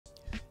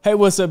Hey,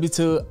 what's up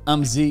YouTube?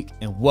 I'm Zeke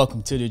and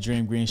welcome to the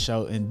Dream Green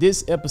Show. In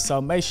this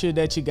episode, make sure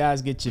that you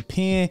guys get your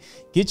pen,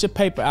 get your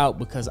paper out,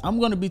 because I'm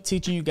going to be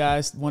teaching you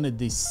guys one of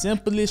the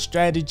simplest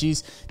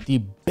strategies, the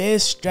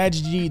best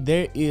strategy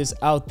there is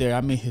out there. I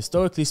mean,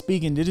 historically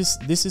speaking,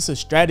 this is a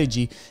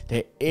strategy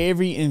that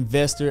every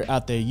investor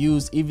out there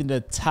use, even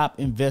the top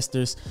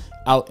investors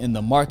out in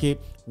the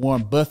market.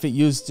 Warren Buffett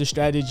used this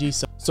strategy.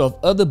 So if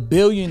other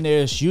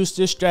billionaires use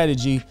this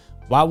strategy,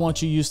 why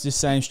won't you use the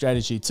same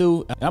strategy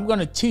too? And I'm going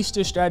to teach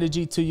this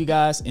strategy to you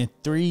guys in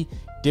 3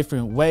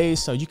 different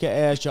ways, so you can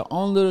add your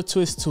own little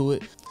twist to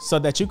it so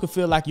that you can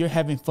feel like you're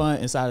having fun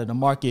inside of the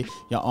market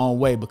your own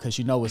way, because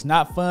you know it's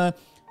not fun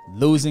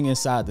losing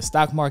inside the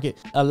stock market.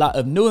 A lot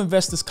of new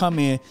investors come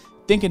in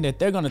thinking that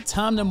they're going to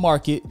time the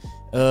market.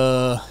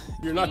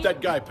 You're not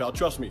that guy, pal.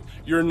 Trust me.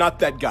 You're not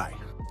that guy.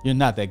 You're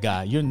not that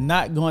guy. You're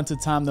not going to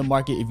time the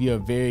market if you're a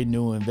very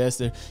new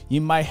investor. You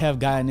might have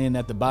gotten in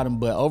at the bottom,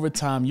 but over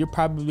time, you're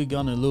probably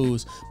going to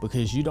lose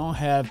because you don't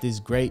have this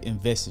great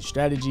investing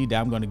strategy that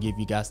I'm going to give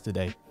you guys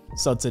today.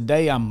 So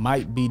today I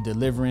might be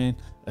delivering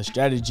a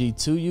strategy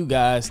to you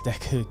guys that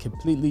could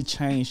completely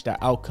change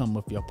the outcome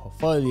of your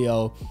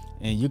portfolio,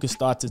 and you can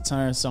start to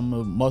turn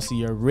most of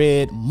your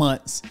red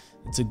months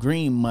into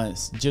green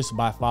months just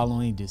by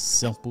following this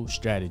simple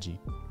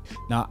strategy.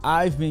 Now,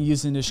 I've been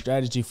using this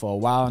strategy for a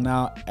while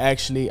now.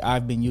 Actually,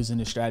 I've been using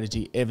this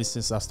strategy ever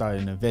since I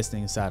started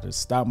investing inside of the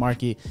stock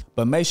market.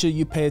 But make sure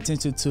you pay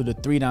attention to the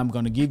 3 that I'm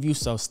going to give you.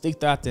 So stick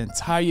throughout the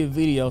entire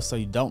video so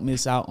you don't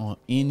miss out on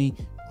any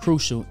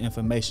crucial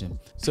information.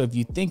 So if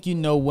you think you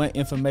know what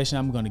information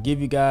I'm going to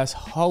give you guys,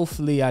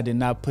 hopefully I did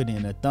not put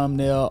in a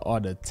thumbnail or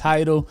the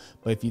title.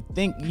 But if you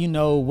think you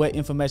know what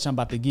information I'm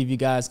about to give you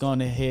guys, go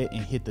on ahead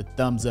and hit the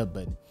thumbs up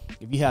button.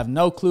 If you have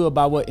no clue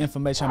about what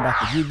information I'm about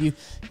to give you,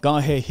 go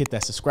ahead and hit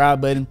that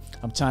subscribe button.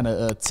 I'm trying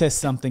to test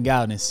something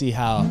out and see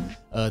how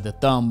the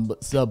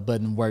thumbs up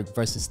button works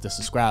versus the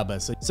subscribe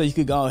button. So you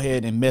could go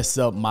ahead and mess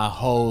up my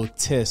whole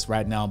test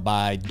right now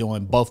by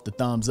doing both the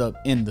thumbs up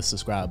and the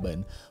subscribe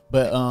button.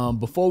 But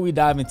before we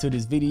dive into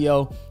this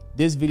video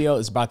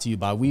is brought to you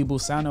by Webull.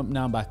 Sign up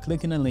now by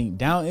clicking the link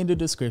down in the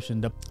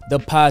description.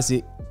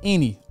 Deposit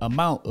any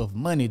amount of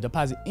money,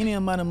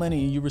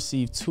 and you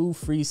receive 2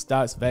 free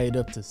stocks valued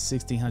up to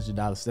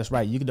 $1,600. That's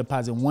right, you can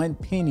deposit 1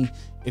 penny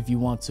if you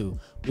want to.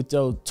 With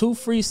those 2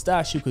 free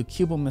stocks, you could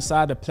keep them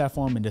inside the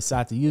platform and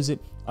decide to use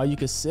it, or you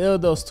could sell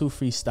those 2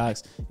 free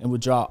stocks and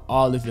withdraw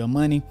all of your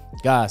money.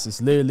 Guys,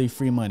 it's literally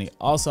free money.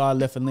 Also, I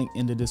left a link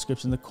in the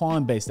description to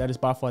Coinbase. That is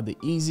by far the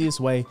easiest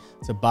way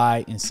to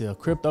buy and sell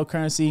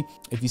cryptocurrency.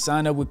 If you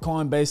sign up with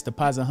Coinbase,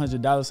 deposit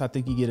 $100, I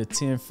think you get a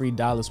 $10 free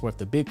worth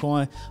of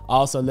Bitcoin. I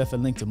also left a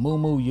link to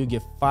Moomoo. You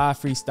get 5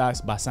 free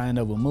stocks by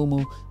signing up with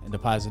Moomoo and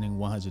depositing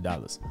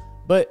 $100.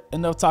 But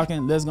enough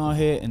talking, let's go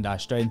ahead and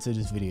dive straight into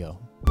this video.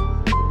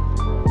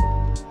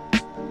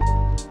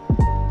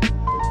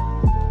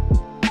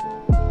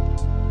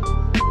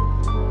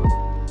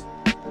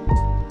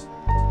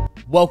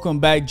 Welcome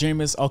back,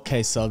 dreamers.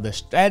 Okay, so the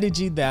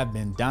strategy that I've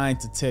been dying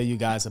to tell you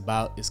guys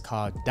about is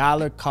called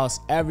dollar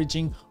cost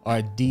averaging,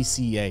 or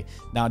DCA.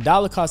 Now,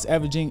 dollar cost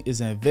averaging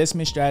is an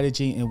investment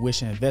strategy in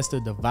which an investor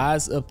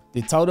divides up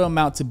the total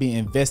amount to be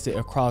invested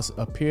across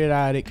a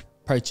periodic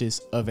purchase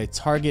of a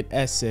target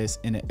asset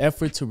in an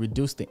effort to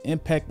reduce the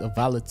impact of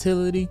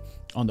volatility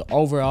on the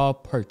overall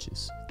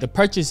purchase. The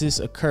purchases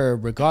occur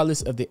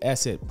regardless of the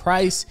asset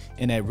price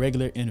in a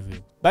regular interval.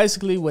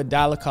 Basically, what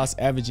dollar cost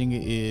averaging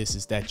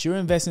is that you're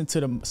investing to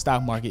the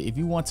stock market. If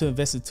you want to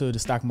invest into the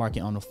stock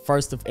market on the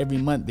 1st of every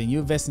month, then you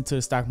invest into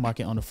the stock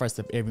market on the 1st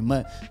of every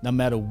month, no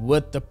matter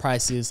what the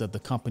price is of the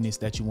companies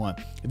that you want.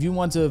 If you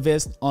want to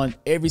invest on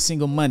every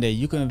single Monday,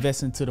 you can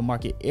invest into the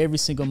market every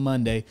single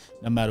Monday,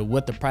 no matter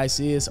what the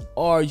price is,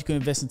 or you can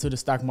invest into the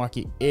stock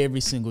market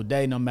every single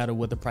day, no matter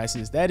what the price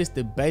is. That is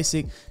the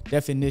basic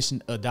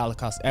definition of dollar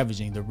cost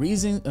averaging. The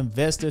reason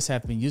investors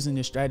have been using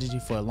this strategy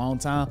for a long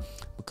time,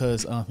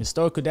 because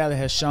historical data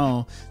has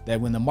shown that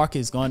when the market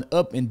is going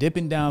up and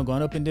dipping down,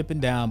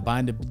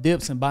 buying the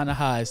dips and buying the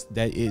highs,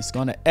 that it's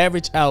going to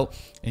average out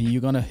and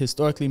you're going to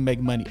historically make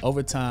money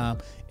over time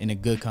in a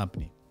good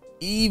company.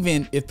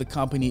 Even if the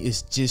company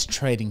is just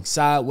trading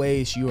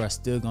sideways, you are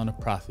still going to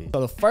profit.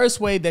 So the first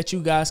way that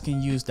you guys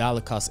can use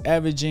dollar cost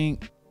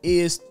averaging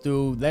is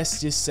through,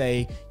 let's just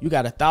say you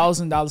got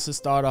 $1,000 to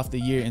start off the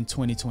year in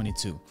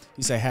 2022.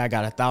 You say, hey, I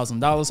got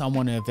 $1,000. I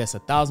want to invest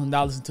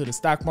 $1,000 into the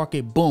stock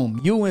market.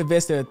 Boom, you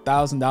invested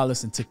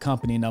 $1,000 into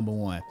company number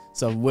 1.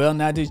 So, well,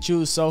 now that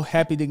you're so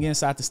happy to get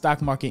inside the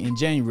stock market in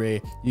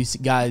January, you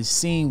guys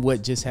seen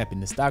what just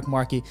happened. The stock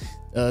market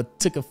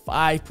took a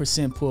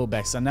 5%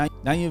 pullback. So now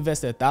you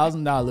invested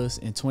 $1,000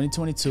 in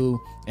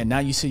 2022, and now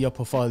you see your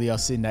portfolio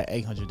sitting at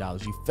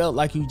 $800. You felt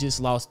like you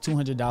just lost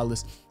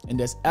 $200, and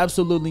there's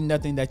absolutely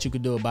nothing that you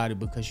could do about it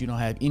because you don't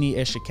have any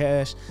extra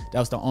cash. That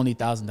was the only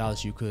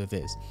 $1,000 you could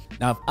invest.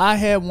 Now, if I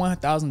had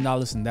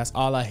 $1,000 and that's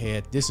all I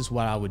had, this is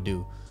what I would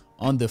do.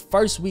 On the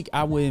first week,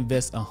 I would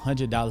invest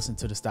 $100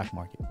 into the stock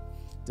market.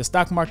 The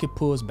stock market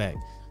pulls back.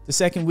 The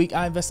second week,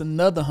 I invest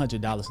another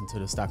 $100 into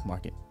the stock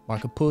market.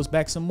 Market pulls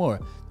back some more.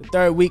 The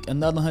third week,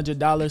 another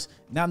 $100.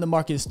 Now the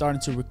market is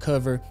starting to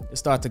recover. It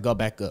starts to go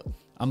back up.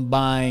 I'm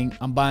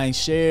buying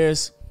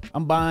shares.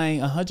 I'm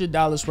buying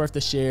 $100 worth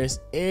of shares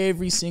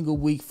every single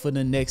week for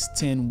the next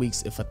 10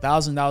 weeks. If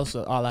 $1,000 was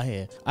all I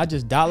had, I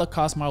just dollar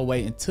cost my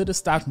way into the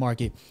stock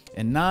market.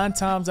 And 9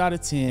 times out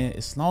of 10,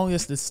 as long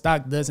as the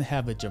stock doesn't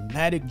have a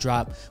dramatic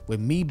drop with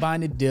me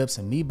buying the dips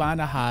and me buying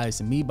the highs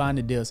and me buying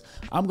the dips,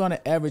 I'm going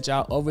to average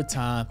out over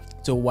time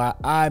to why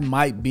I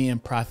might be in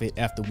profit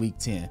after week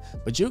 10.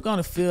 But you're going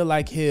to feel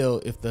like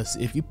hell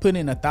if you put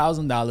in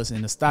 $1,000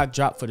 and the stock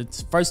drop for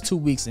the first 2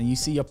 weeks and you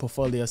see your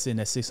portfolio sitting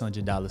at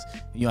 $600,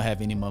 you don't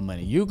have any more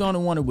money. You're going to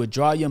want to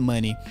withdraw your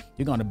money.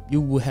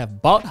 You will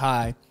have bought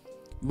high.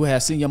 You will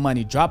have seen your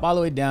money drop all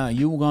the way down.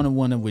 You're going to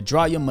want to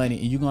withdraw your money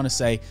and you're going to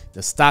say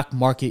the stock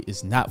market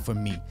is not for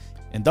me.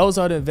 And those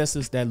are the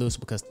investors that lose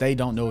because they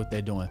don't know what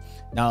they're doing.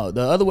 Now,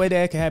 the other way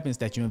that can happen is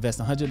that you invest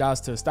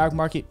 $100 to the stock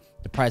market.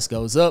 The price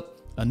goes up,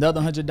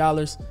 another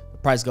 $100. The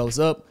price goes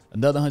up,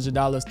 another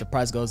 $100. The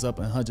price goes up,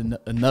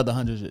 another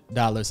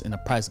 $100, and the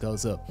price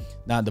goes up.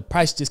 Now, the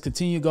price just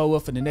continue to go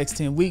up for the next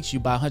 10 weeks. You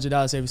buy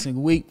 $100 every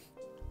single week.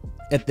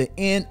 At the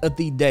end of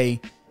the day,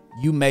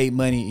 you made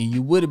money, and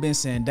you would have been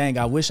saying, dang,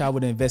 I wish I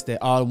would have invested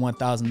all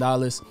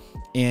 $1,000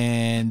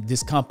 in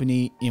this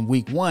company in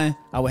week 1.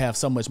 I would have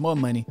so much more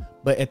money.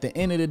 But at the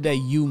end of the day,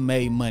 you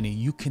made money.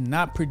 You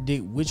cannot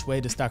predict which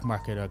way the stock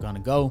market are going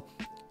to go.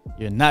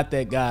 You're not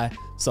that guy.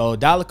 So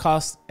dollar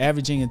cost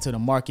averaging into the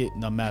market,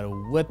 no matter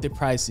what the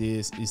price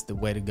is the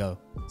way to go.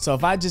 So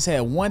if I just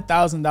had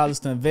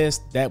 $1,000 to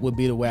invest, that would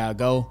be the way I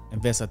go.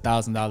 Invest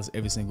 $1,000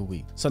 every single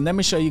week. So let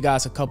me show you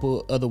guys a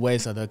couple other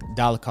ways of the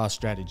dollar cost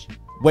strategy.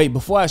 Wait,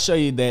 before I show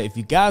you that, if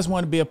you guys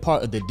want to be a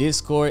part of the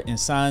Discord and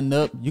sign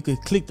up, you can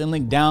click the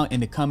link down in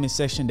the comment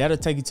section. That'll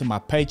take you to my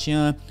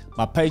Patreon.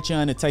 My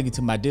Patreon will take you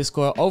to my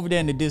Discord. Over there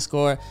in the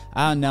Discord,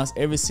 I announce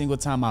every single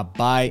time I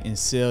buy and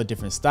sell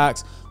different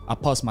stocks. I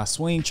post my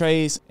swing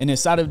trades, and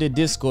inside of the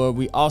Discord,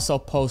 we also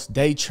post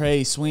day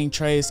trades, swing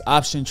trades,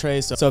 option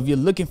trades. So if you're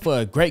looking for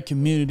a great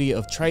community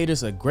of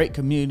traders, a great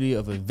community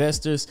of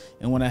investors,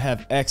 and want to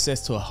have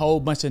access to a whole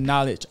bunch of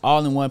knowledge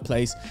all in one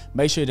place,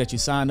 make sure that you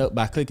sign up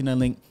by clicking the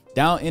link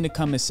down in the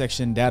comment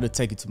section. That'll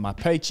take you to my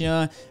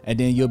Patreon, and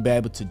then you'll be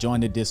able to join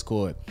the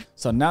Discord.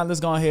 So now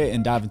let's go ahead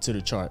and dive into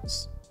the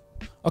charts.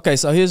 Okay,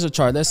 so here's a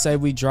chart. Let's say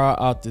we draw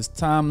out this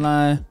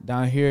timeline.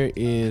 Down here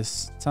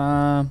is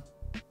time.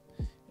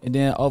 And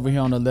then over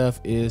here on the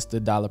left is the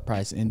dollar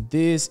price. And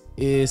this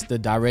is the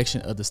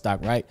direction of the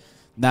stock, right?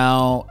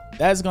 Now,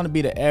 that's going to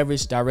be the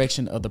average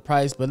direction of the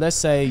price. But let's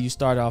say you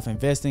start off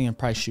investing and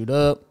price shoot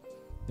up,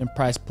 then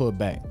price pull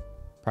back.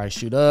 Price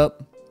shoot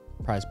up,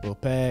 price pull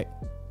back,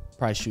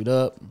 price shoot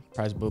up,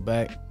 price pull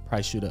back,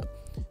 price shoot up.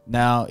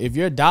 Now, if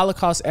you're dollar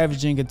cost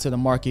averaging into the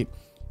market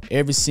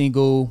every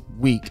single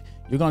week,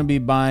 you're going to be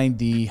buying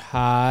the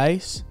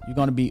highs. You're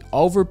going to be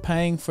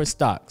overpaying for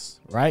stocks,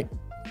 right?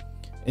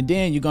 And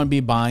then you're going to be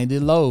buying the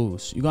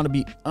lows. You're going to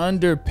be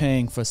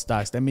underpaying for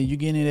stocks. That means you're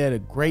getting it at a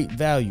great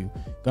value.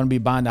 You're going to be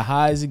buying the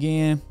highs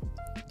again.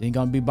 Then you're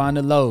going to be buying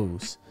the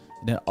lows.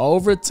 And then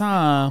over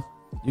time,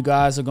 you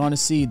guys are going to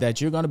see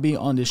that you're going to be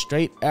on this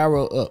straight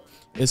arrow up.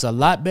 It's a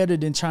lot better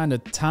than trying to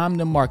time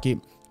the market,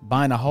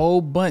 buying a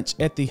whole bunch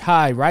at the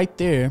high right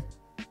there.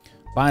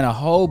 Buying a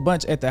whole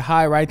bunch at the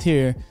high right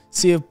here.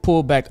 See it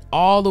pull back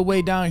all the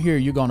way down here.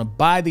 You're going to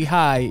buy the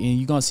high and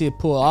you're going to see it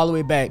pull all the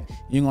way back.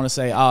 You're going to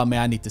say, oh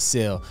man, I need to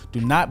sell.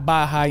 Do not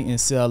buy high and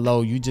sell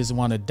low. You just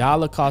want a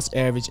dollar cost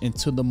average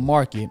into the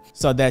market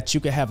so that you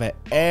can have an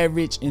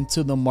average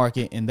into the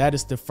market. And that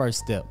is the first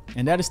step.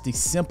 And that is the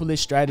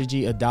simplest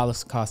strategy of dollar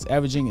cost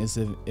averaging, is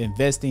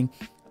investing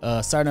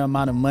a certain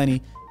amount of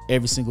money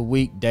every single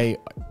week, day,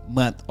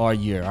 month, or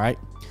year, right?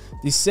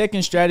 The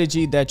second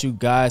strategy that you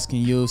guys can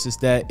use is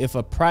that if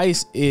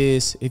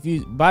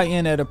you buy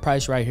in at a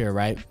price right here,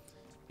 right?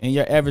 And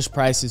your average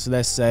price is,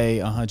 let's say,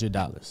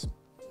 $100.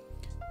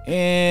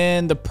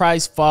 And the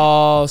price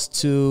falls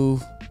to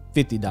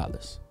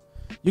 $50.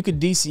 You could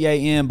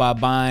DCA in by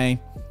buying,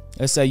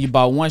 let's say you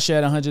bought one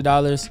share at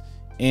 $100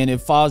 and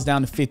it falls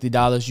down to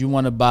 $50. You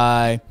want to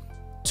buy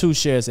 2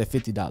 shares at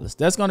 $50.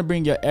 That's going to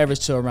bring your average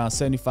to around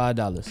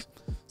 $75.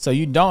 So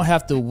you don't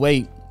have to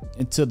wait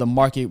until the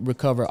market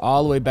recover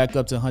all the way back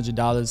up to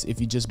 $100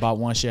 if you just bought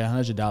one share at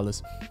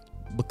 $100.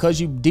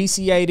 Because you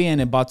DCA'd in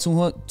and bought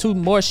two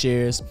more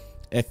shares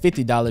at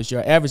 $50,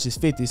 your average is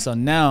 $50. So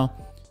now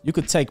you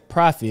could take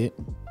profit.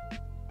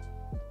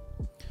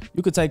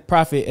 You could take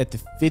profit at the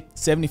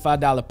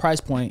 $75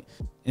 price point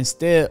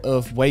instead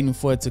of waiting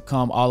for it to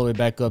come all the way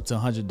back up to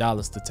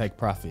 $100 to take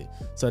profit.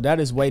 So that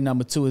is way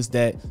number 2, is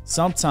that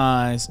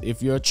sometimes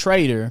if you're a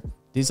trader,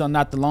 these are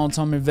not the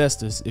long-term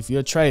investors. If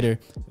you're a trader,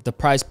 if the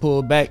price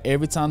pulled back,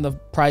 every time the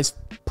price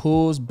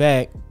pulls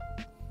back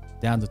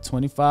down to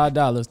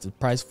 $25, the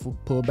price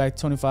pull back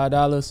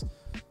 $25,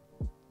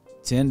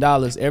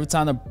 $10. Every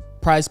time the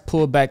price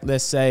pull back,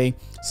 let's say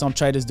some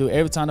traders do,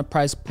 every time the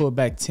price pull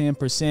back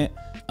 10%,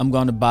 I'm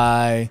going to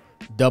buy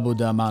double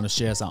the amount of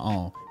shares I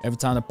own. Every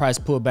time the price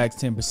pull back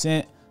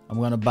 10%, I'm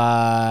going to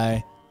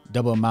buy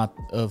double amount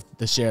of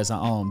the shares I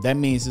own. That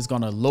means it's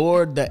going to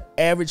lower the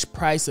average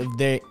price of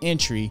their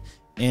entry,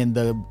 and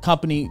the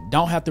company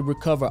don't have to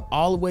recover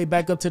all the way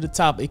back up to the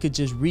top. It could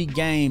just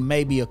regain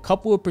maybe a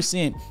couple of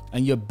percent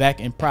and you're back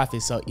in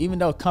profit. So even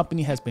though a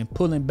company has been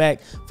pulling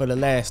back for the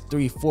last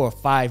 3, 4,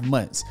 5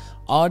 months,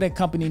 all that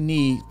company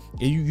need,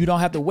 you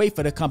don't have to wait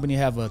for the company to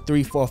have a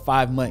 3, 4,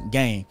 5 month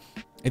gain.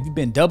 If you've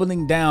been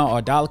doubling down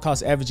or dollar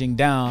cost averaging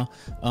down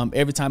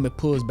every time it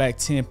pulls back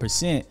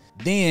 10%,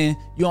 then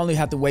you only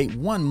have to wait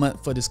 1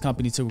 month for this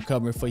company to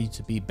recover for you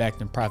to be back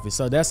in profit.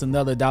 So that's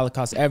another dollar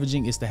cost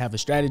averaging, is to have a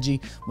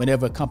strategy.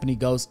 Whenever a company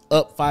goes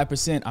up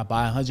 5%, I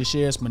buy 100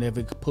 shares.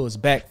 Whenever it pulls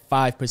back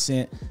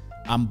 5%,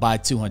 I'm buy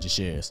 200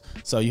 shares.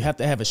 So you have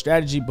to have a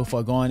strategy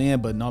before going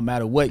in, but no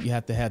matter what, you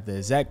have to have the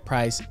exact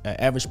price,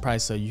 average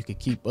price, so you can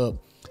keep up.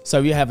 So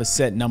you have a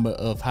set number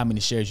of how many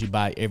shares you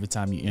buy every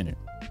time you enter.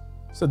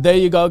 So there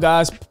you go,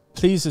 guys.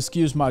 Please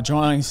excuse my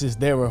drawings, since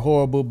they were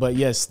horrible. But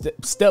yes,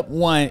 step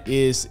one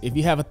is, if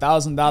you have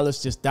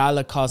 $1,000, just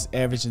dollar cost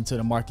average into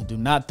the market. Do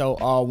not throw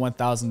all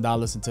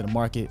 $1,000 into the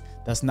market.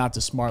 That's not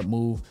the smart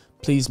move.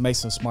 Please make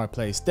some smart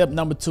plays. Step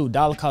number 2,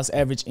 dollar cost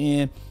average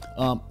in.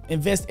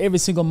 Invest every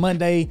single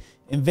Monday.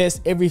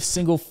 Invest every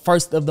single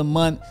first of the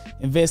month.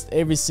 Invest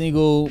every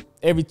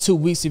 2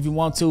 weeks if you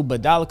want to,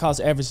 but dollar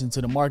cost average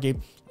into the market.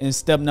 And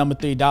step number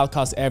 3, dollar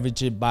cost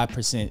average it by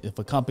percent. If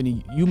a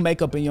company, you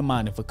make up in your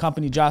mind, if a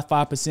company drops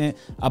 5%,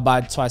 I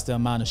buy twice the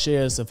amount of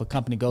shares. If a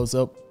company goes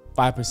up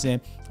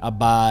 5%, I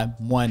buy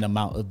 1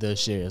 amount of the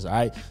shares. All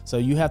right, so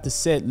you have to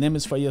set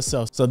limits for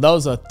yourself. So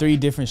those are 3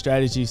 different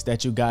strategies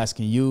that you guys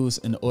can use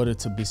in order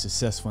to be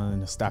successful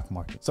in the stock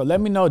market. So let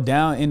me know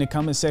down in the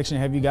comment section,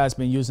 have you guys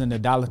been using the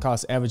dollar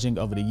cost averaging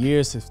over the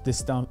years? If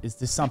this is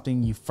this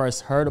something you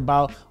first heard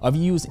about, or if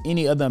you use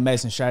any other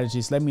amazing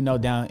strategies, let me know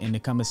down in the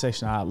comment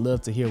section. I'd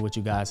love to hear what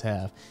you guys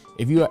have.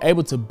 If you are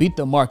able to beat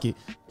the market,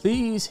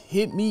 please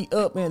hit me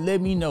up and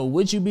let me know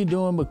what you be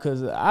doing,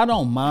 because I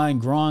don't mind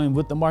growing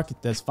with the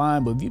market. That's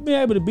fine. But if you've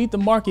been able to beat the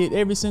market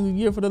every single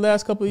year for the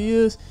last couple of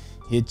years,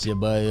 hit your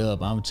butt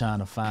up. I'm trying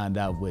to find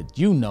out what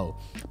you know.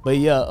 But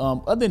yeah,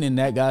 other than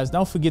that, guys,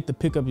 don't forget to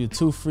pick up your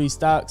 2 free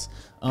stocks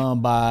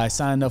by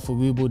signing up for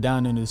Webull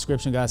down in the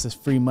description, guys. It's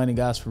free money,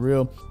 guys, for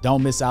real.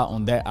 Don't miss out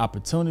on that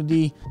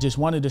opportunity. Just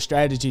one of the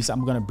strategies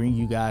I'm going to bring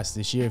you guys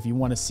this year. If you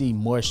want to see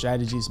more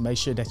strategies, make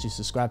sure that you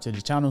subscribe to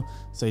the channel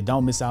so you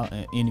don't miss out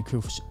on any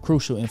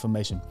crucial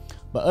information.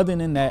 But other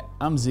than that,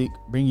 I'm Zeke,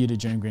 bringing you the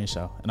Dream Green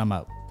Show, and I'm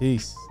out.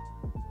 Peace.